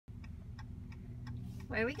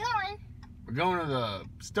Where are we going? We're going to the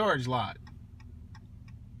storage lot.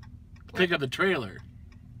 Pick up the trailer.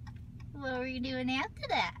 What are we doing after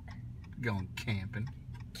that? Going camping.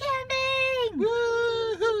 Camping!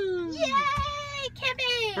 Woohoo! Yay!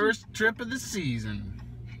 Camping! First trip of the season.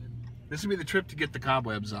 This will be the trip to get the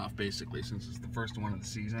cobwebs off, basically, since it's the first one of the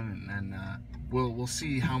season, and then we'll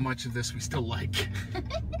see how much of this we still like,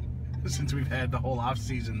 since we've had the whole off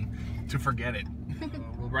season to forget it.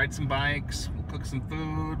 We'll ride some bikes. We'll cook some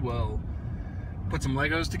food. We'll put some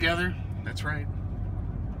Legos together. That's right,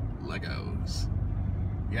 Legos.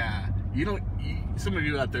 Yeah, some of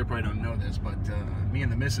you out there probably don't know this, but me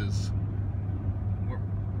and the missus, we're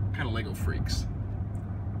kind of Lego freaks.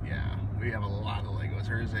 Yeah, we have a lot of Legos.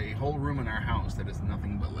 There's a whole room in our house that is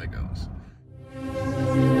nothing but Legos.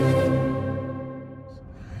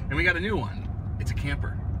 And we got a new one. It's a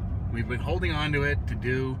camper. We've been holding on to it to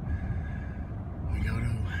do when we go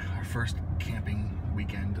to our first camping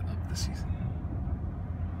weekend of the season.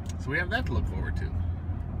 So we have that to look forward to.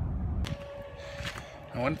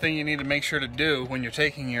 And one thing you need to make sure to do when you're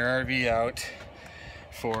taking your RV out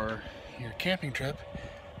for your camping trip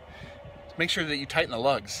is make sure that you tighten the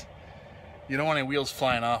lugs. You don't want any wheels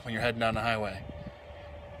flying off when you're heading down the highway.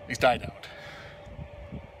 At least I don't.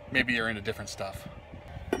 Maybe you're into different stuff.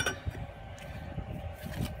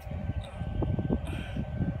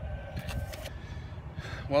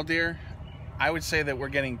 Well, dear, I would say that we're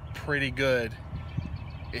getting pretty good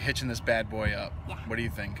at hitching this bad boy up. Yeah. What do you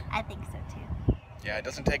think? I think so too. Yeah, it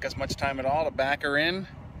doesn't take us much time at all to back her in,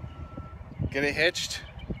 get it hitched,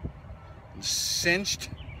 and cinched,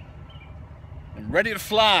 and ready to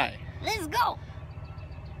fly. Let's go!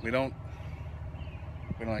 We don't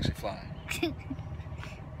actually fly.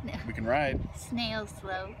 No. We can ride. Snail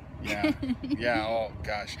slow. Yeah, yeah, oh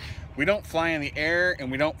gosh. We don't fly in the air, and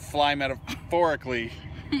we don't fly metaphorically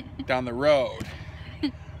down the road.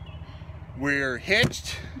 We're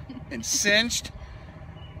hitched and cinched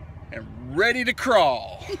and ready to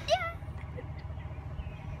crawl. Yeah.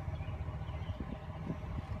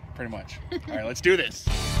 Pretty much. All right, let's do this.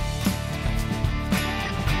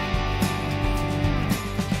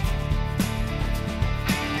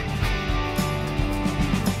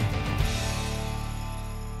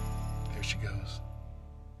 There she goes.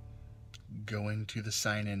 Going to the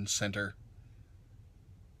sign-in center.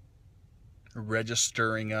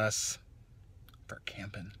 Registering us for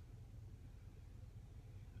camping.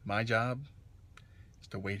 My job is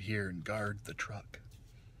to wait here and guard the truck.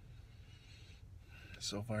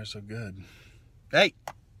 So far, so good. Hey!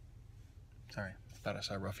 Sorry, thought I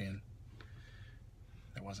saw a ruffian.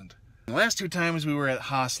 There wasn't. The last two times we were at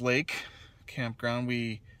Haas Lake Campground,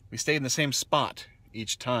 we stayed in the same spot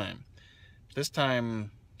each time. This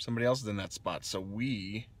time, somebody else is in that spot, so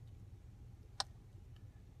we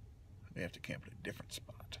have to camp at a different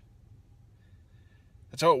spot.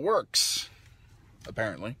 That's how it works,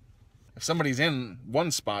 apparently. If somebody's in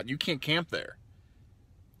one spot, you can't camp there.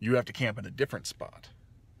 You have to camp at a different spot.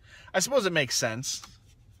 I suppose it makes sense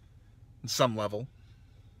on some level,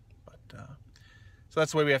 but so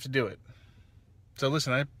that's the way we have to do it. So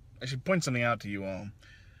listen, I should point something out to you all,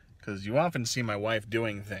 because you often see my wife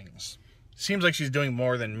doing things. Seems like she's doing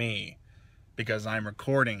more than me, because I'm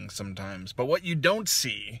recording sometimes. But what you don't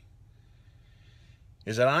see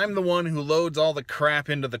is that I'm the one who loads all the crap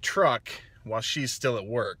into the truck while she's still at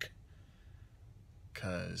work.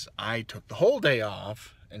 Because I took the whole day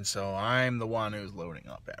off, and so I'm the one who's loading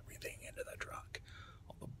up everything into the truck.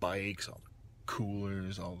 All the bikes, all the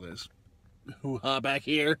coolers, all this hoo-ha back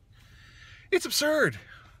here. It's absurd.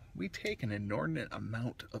 We take an inordinate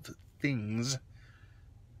amount of things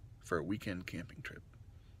for a weekend camping trip.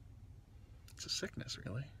 It's a sickness,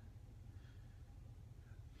 really.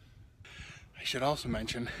 I should also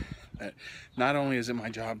mention that not only is it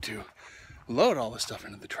my job to load all the stuff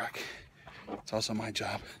into the truck, it's also my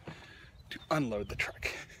job to unload the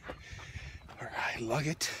truck, where I lug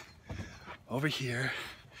it over here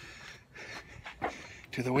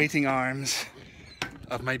to the waiting arms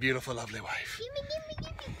of my beautiful, lovely wife.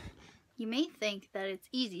 You may think that it's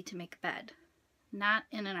easy to make a bed. Not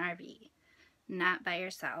in an RV. Not by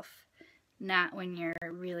yourself. Not when you're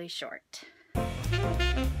really short.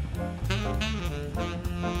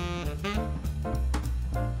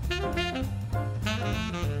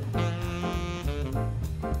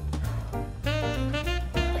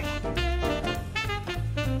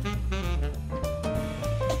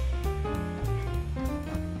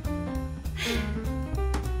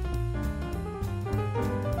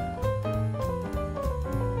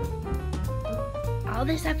 All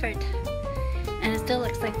this effort, and it still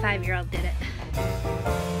looks like 5-year-old did it.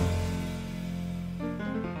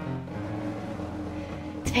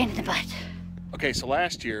 pain in the butt. Okay, so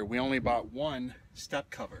last year we only bought one step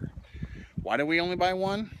cover. Why did we only buy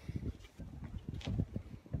one?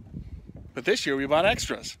 But this year we bought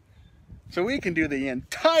extras. So we can do the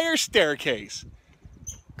entire staircase.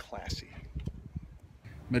 Classy.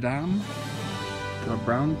 Madame, the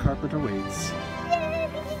brown carpet awaits.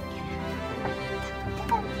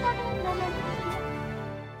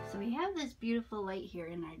 So we have this beautiful light here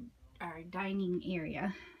in our dining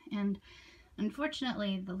area, and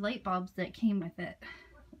unfortunately the light bulbs that came with it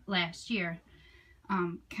last year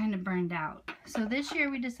kind of burned out. So this year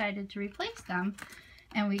we decided to replace them,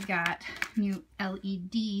 and we got new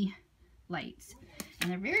LED lights, and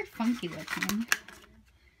they're very funky looking.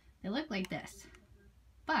 They look like this,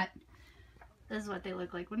 but this is what they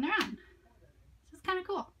look like when they're on. So it's kind of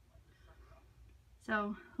cool.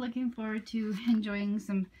 So looking forward to enjoying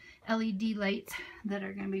some LED lights that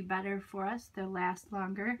are going to be better for us. They'll last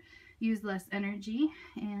longer, use less energy,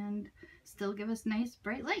 and still give us nice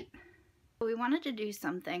bright light. We wanted to do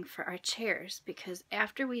something for our chairs because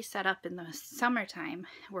after we set up in the summertime,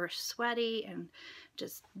 we're sweaty and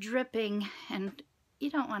just dripping, and you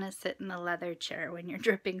don't want to sit in the leather chair when you're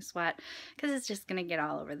dripping sweat because it's just going to get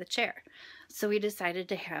all over the chair. So we decided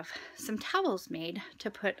to have some towels made to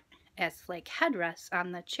put as like headrests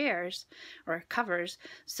on the chairs or covers,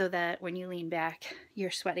 so that when you lean back, your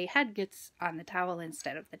sweaty head gets on the towel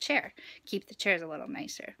instead of the chair. Keep the chairs a little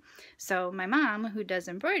nicer. So my mom, who does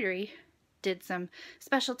embroidery, did some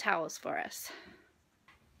special towels for us.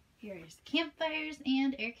 Here's campfires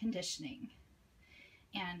and air conditioning.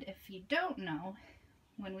 And if you don't know,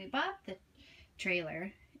 when we bought the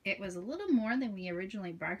trailer, it was a little more than we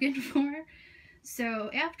originally bargained for. So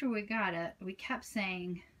after we got it, we kept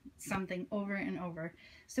saying something over and over.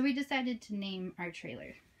 So we decided to name our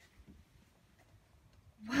trailer.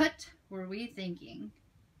 What were we thinking?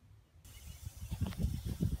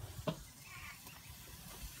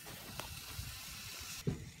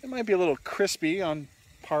 It might be a little crispy on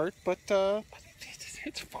part, but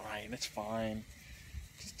it's fine. It's fine.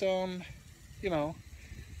 Just you know,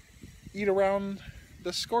 eat around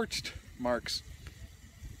the scorched marks.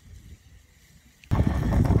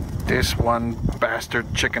 This one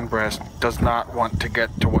bastard chicken breast does not want to get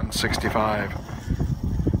to 165.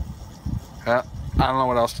 I don't know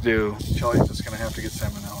what else to do. Shelly's just gonna have to get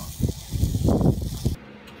salmonella.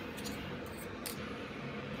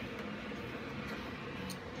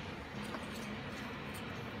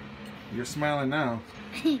 You're smiling now.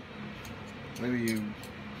 Maybe you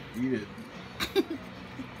eat it.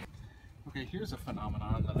 Okay, here's a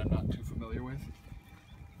phenomenon that I'm not too familiar with.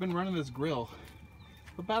 I've been running this grill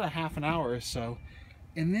for about a half an hour or so,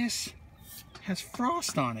 and this has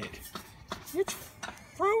frost on it. It's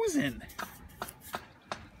frozen.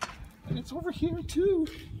 And it's over here too.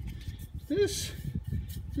 This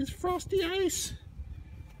is frosty ice.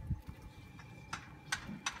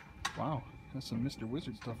 Wow. That's some Mr.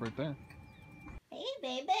 Wizard stuff right there. Hey,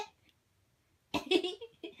 baby.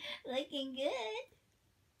 Looking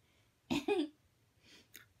good.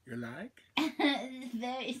 You like?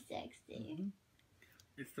 Very sexy. Mm-hmm.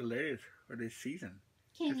 It's the latest for this season.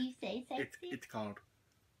 Can you say sexy? It's called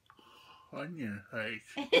onion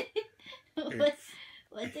face.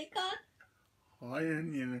 What's it called?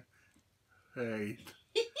 Onion face.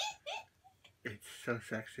 It's so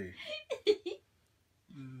sexy.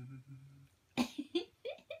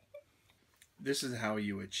 This is how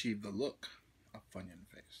you achieve the look of Funyun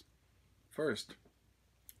face. First,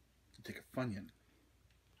 you take a Funyun.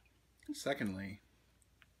 Secondly,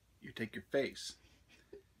 you take your face,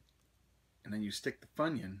 and then you stick the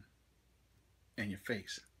Funyun in your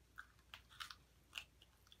face.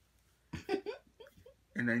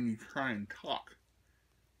 And then you try and talk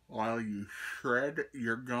while you shred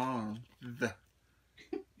your gums.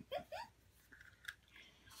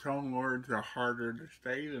 Some words are harder to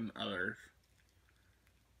say than others.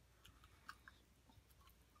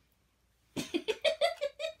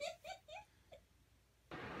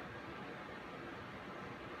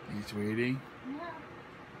 Hey, sweetie? Yeah.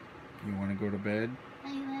 You want to go to bed? Are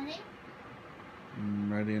you ready?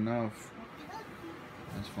 I'm ready enough.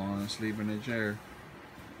 Just falling asleep in the chair.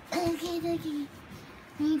 Okay, Dougie.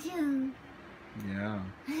 Me too. Yeah.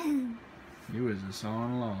 You was a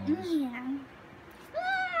sawing logs. Yeah.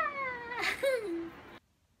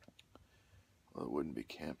 Well, it wouldn't be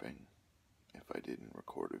camping if I didn't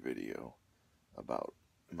record a video about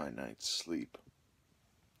my night's sleep.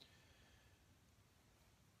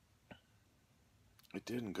 It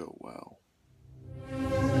didn't go well.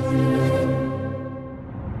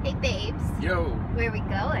 Hey, babes. Yo, Where are we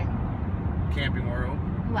going? Camping World.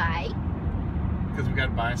 Why? Because we got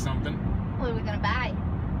to buy something. What are we gonna buy?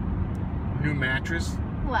 new mattress.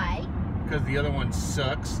 Why? Because the other one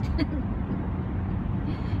sucks.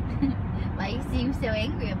 Why you seem so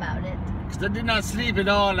angry about it? Because I did not sleep at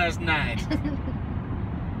all last night.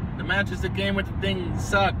 The mattress that came with the thing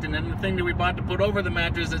sucked, and then the thing that we bought to put over the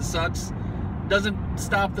mattress that sucks doesn't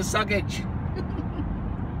stop the suckage.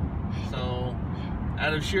 So,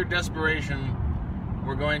 out of sheer desperation,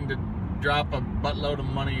 we're going to drop a buttload of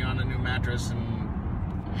money on a new mattress and...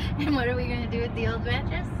 And what are we going to do with the old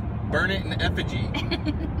mattress? Burn it in effigy.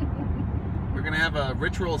 We're going to have a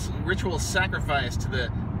ritual sacrifice to the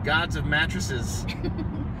gods of mattresses.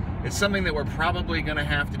 It's something that we're probably going to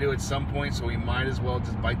have to do at some point, so we might as well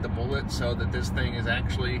just bite the bullet so that this thing is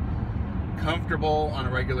actually comfortable on a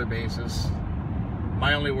regular basis.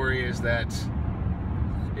 My only worry is that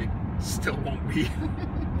it still won't be.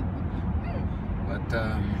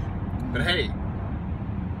 But hey,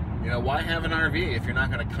 you know, why have an RV if you're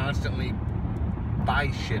not going to constantly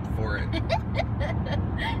buy shit for it?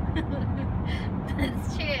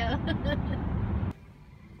 That's true.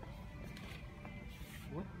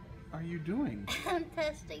 What are you doing? I'm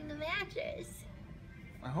testing the mattress.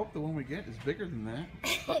 I hope the one we get is bigger than that.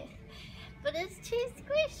 But it's too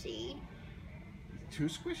squishy. Too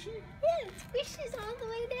squishy? Yeah, it squishes all the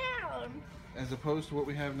way down. As opposed to what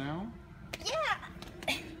we have now? Yeah.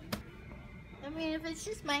 I mean, if it's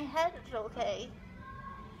just my head, it's okay.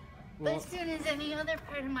 Well, but as soon as any other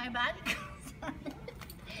part of my body goes on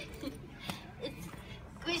it, it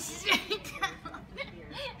squishes right down.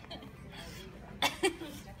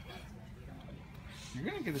 you're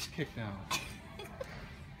gonna get us kicked out.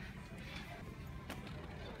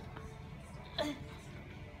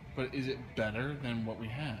 But is it better than what we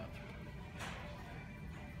have?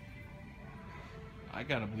 I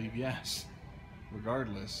gotta believe yes.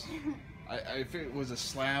 Regardless. If it was a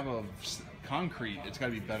slab of concrete, it's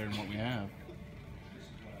gotta be better than what we have.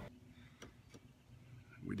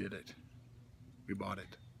 We did it. We bought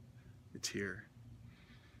it. It's here.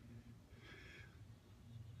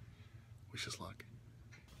 Wish us luck.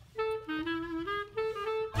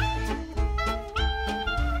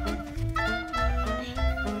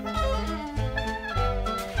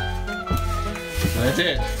 That's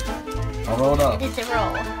it. I'll roll it up. It's a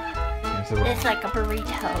roll. It's a roll. It's like a burrito.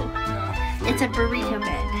 Yeah, burrito. It's a burrito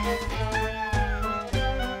bed.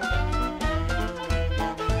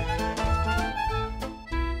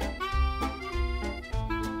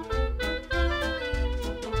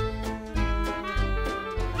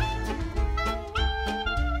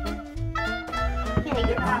 Here,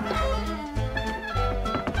 get on.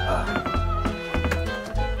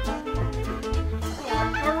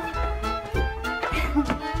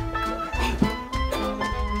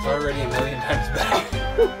 It's already a million times better.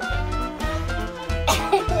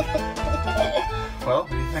 Well, what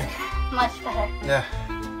do you think? Much better. Yeah.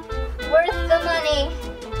 Worth the money.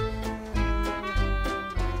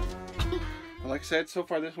 Like I said, so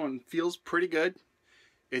far this one feels pretty good.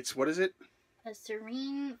 It's, what is it? A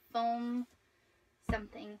serene foam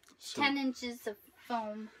something. So, 10 inches of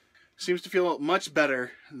foam. seems to feel much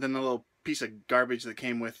better than the little piece of garbage that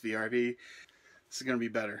came with the RV. This is going to be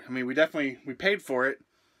better. I mean, we paid for it,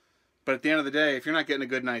 but at the end of the day, if you're not getting a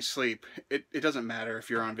good night's sleep, it doesn't matter if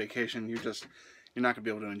you're on vacation. You're not going to be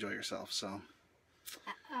able to enjoy yourself, so.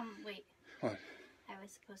 Wait. What? I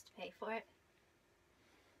was supposed to pay for it.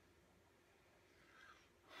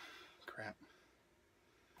 Crap.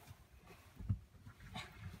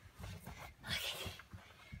 Okay.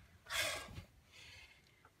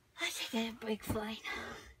 I take a big flight.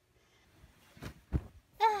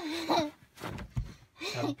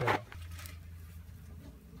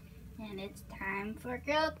 And it's time for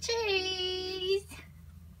grilled cheese!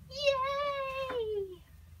 Yay!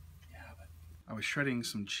 I was shredding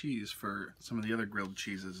some cheese for some of the other grilled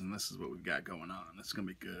cheeses, and this is what we've got going on. This is going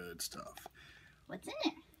to be good stuff. What's in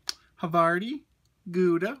it? Havarti,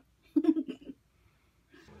 Gouda.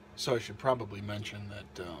 So I should probably mention that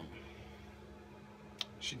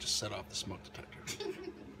she just set off the smoke detector.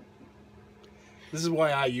 This is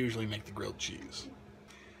why I usually make the grilled cheese.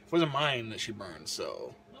 It wasn't mine that she burned,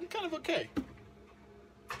 so I'm kind of okay.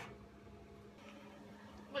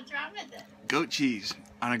 What's wrong with it? Goat cheese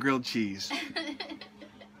on a grilled cheese.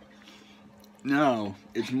 No,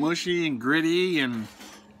 it's mushy and gritty, and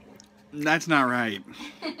that's not right.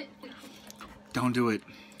 Don't do it.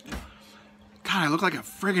 God, I look like a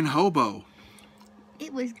friggin' hobo.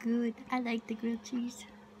 It was good. I like the grilled cheese.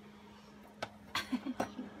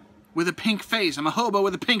 With a pink face. I'm a hobo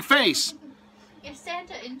with a pink face. You're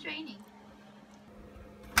Santa in training.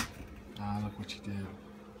 Ah, look what you did.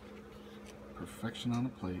 Perfection on a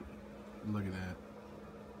plate. Look at that.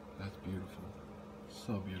 That's beautiful.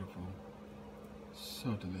 So beautiful.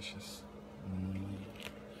 So delicious.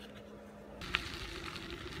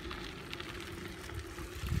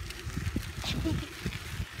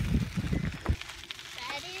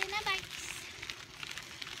 Riding a bikes.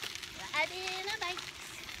 Riding a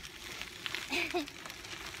bikes.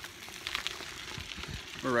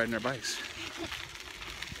 We're riding our bikes.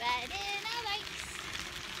 Riding our bikes.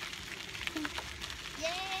 Yeah,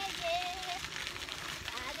 yeah.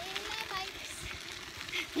 Riding our bikes.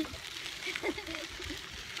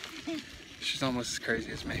 She's almost as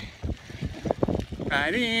crazy as me.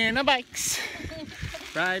 Riding our bikes.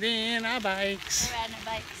 Riding our bikes. We're riding our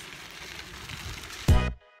bikes.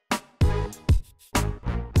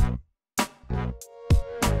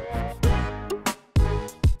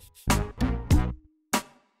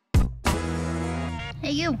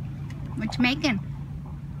 Hey you, what you making?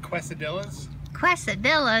 Quesadillas.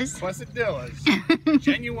 Quesadillas. Quesadillas.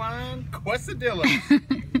 Genuine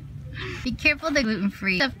quesadillas. Be careful, they're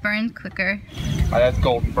gluten-free. Stuff burns quicker. Oh, that's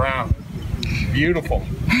golden brown. Beautiful.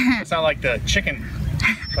 It's not like the chicken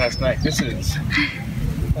last night. That's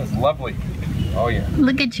lovely. Oh yeah.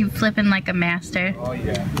 Look at you flipping like a master. Oh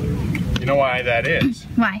yeah. You know why that is?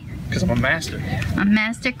 Why? Because I'm a master. A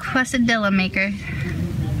master quesadilla maker.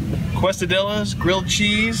 Quesadillas, grilled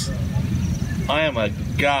cheese. I am a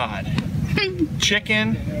god.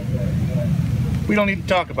 Chicken. We don't need to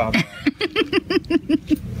talk about that.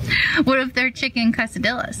 What if they're chicken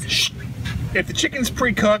quesadillas? If the chicken's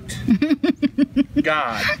pre-cooked,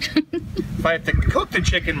 God. If I have to cook the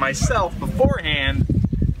chicken myself beforehand,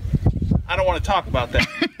 I don't want to talk about that.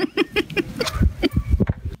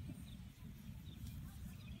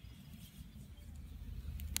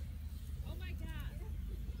 Oh my God.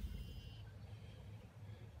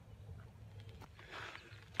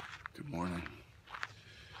 Good morning.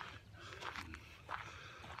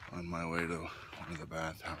 On my way to one of the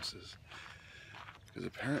bathhouses. Because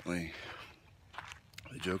apparently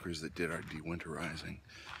the jokers that did our de-winterizing,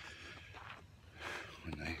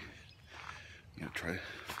 when they try to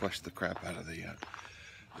flush the crap out of the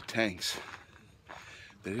tanks,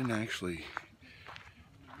 they didn't actually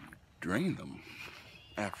drain them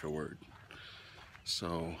afterward.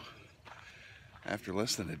 So after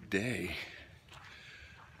less than a day,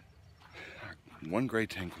 one gray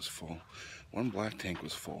tank was full, one black tank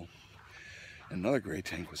was full, and another gray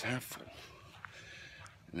tank was half full.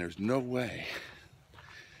 And there's no way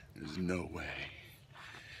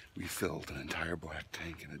we filled an entire black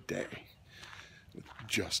tank in a day with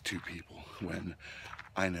just 2 people when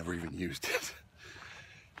I never even used it.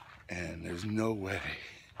 And there's no way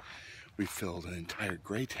we filled an entire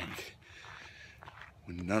gray tank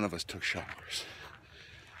when none of us took showers.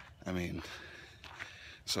 I mean,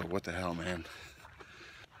 so what the hell, man?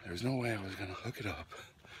 There's no way I was gonna hook it up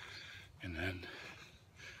and then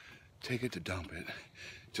take it to dump it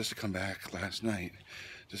just to come back last night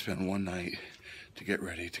to spend one night to get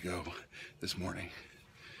ready to go this morning.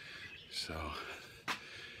 So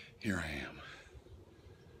here I am.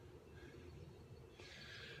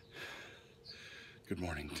 Good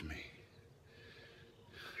morning to me.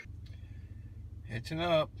 Hitching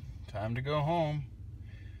up. Time to go home.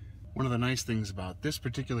 One of the nice things about this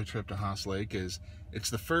particular trip to Haas Lake is it's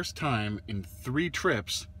the first time in 3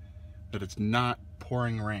 trips that it's not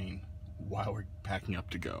pouring rain while we're packing up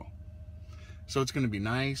to go. So it's going to be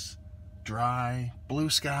nice, dry, blue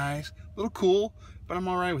skies, a little cool, but I'm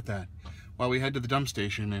all right with that. While we head to the dump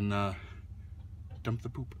station and dump the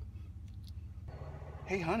poop.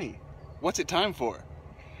 Hey honey, what's it time for?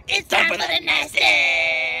 It's time for the nasty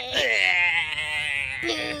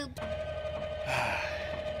poop.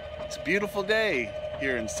 It's a beautiful day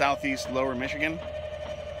here in southeast lower Michigan.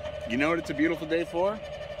 You know what it's a beautiful day for?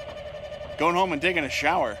 Going home and taking a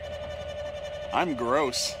shower. I'm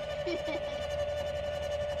gross.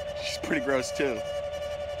 She's pretty gross too.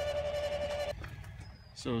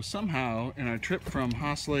 So somehow in our trip from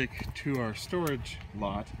Haas Lake to our storage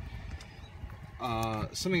lot,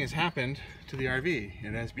 something has happened to the RV.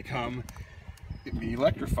 It has become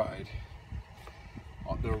electrified.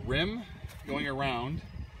 The rim going around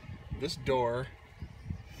this door,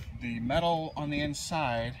 the metal on the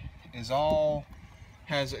inside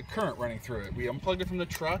has a current running through it. We unplugged it from the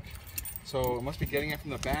truck, so it must be getting it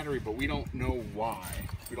from the battery, but we don't know why.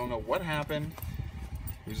 We don't know what happened.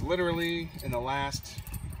 It was literally in the last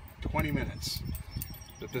 20 minutes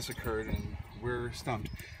that this occurred, and we're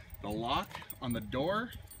stumped. The lock on the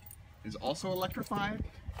door is also electrified,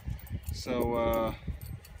 so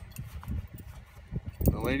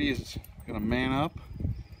the lady is gonna man up.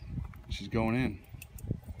 She's going in.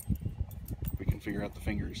 We can figure out the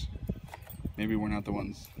fingers. Maybe we're not the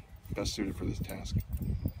ones best suited for this task.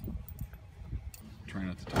 Try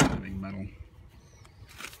not to touch anything metal,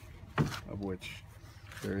 of which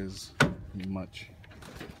there is much.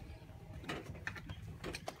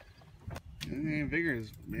 And I figure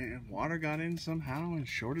man, water got in somehow and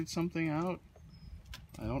shorted something out.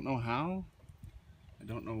 I don't know how. I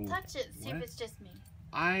don't know. Touch it, see what. if it's just me.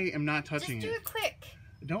 I am not touching it. Just do it quick.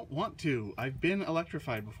 I don't want to. I've been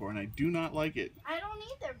electrified before and I do not like it. I don't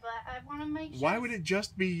either, but I want to make sure. Why would it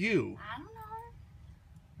just be you? I don't know.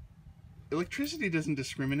 Electricity doesn't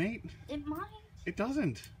discriminate. It might. It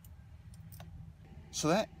doesn't. So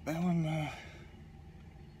that one, I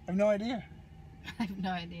have no idea. I have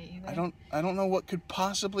no idea either. I don't know what could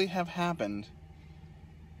possibly have happened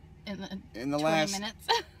in the 20 last minutes.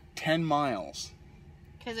 10 miles.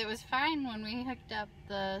 Because it was fine when we hooked up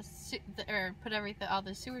or put all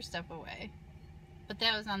the sewer stuff away, but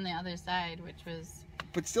that was on the other side, which was.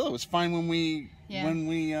 But still, it was fine when we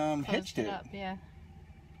hitched it. Up, yeah.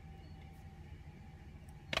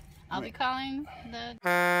 I'll be calling the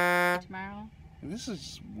tomorrow. This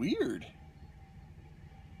is weird.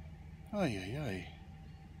 Ay, ay, ay.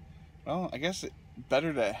 Well, I guess it's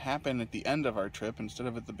better to happen at the end of our trip instead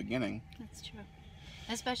of at the beginning. That's true.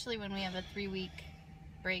 Especially when we have a 3-week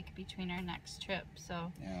break between our next trip,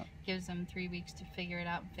 so yeah, gives them 3 weeks to figure it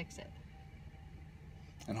out and fix it.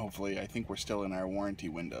 And hopefully, I think we're still in our warranty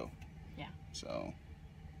window. Yeah. So.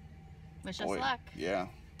 Wish us luck. Yeah.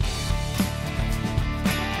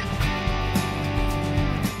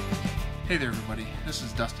 Hey there, everybody. This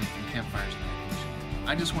is Dustin from Campfires.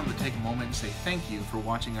 I just wanted to take a moment and say thank you for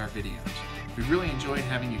watching our videos. We've really enjoyed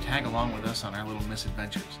having you tag along with us on our little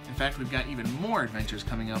misadventures. In fact, we've got even more adventures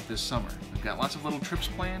coming up this summer. We've got lots of little trips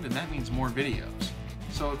planned, and that means more videos.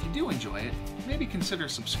 So if you do enjoy it, maybe consider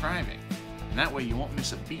subscribing. And that way you won't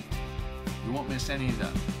miss a beat. You won't miss any of the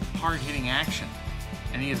hard-hitting action,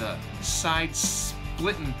 any of the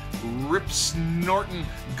side-splitting, rip-snorting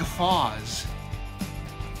guffaws.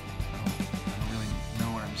 I don't really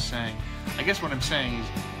know what I'm saying. I guess what I'm saying is,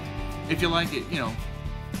 if you like it,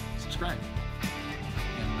 subscribe.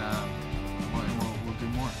 And we'll do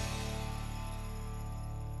more.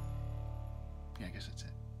 Yeah, I guess that's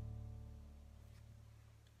it.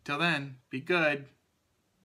 Till then, be good.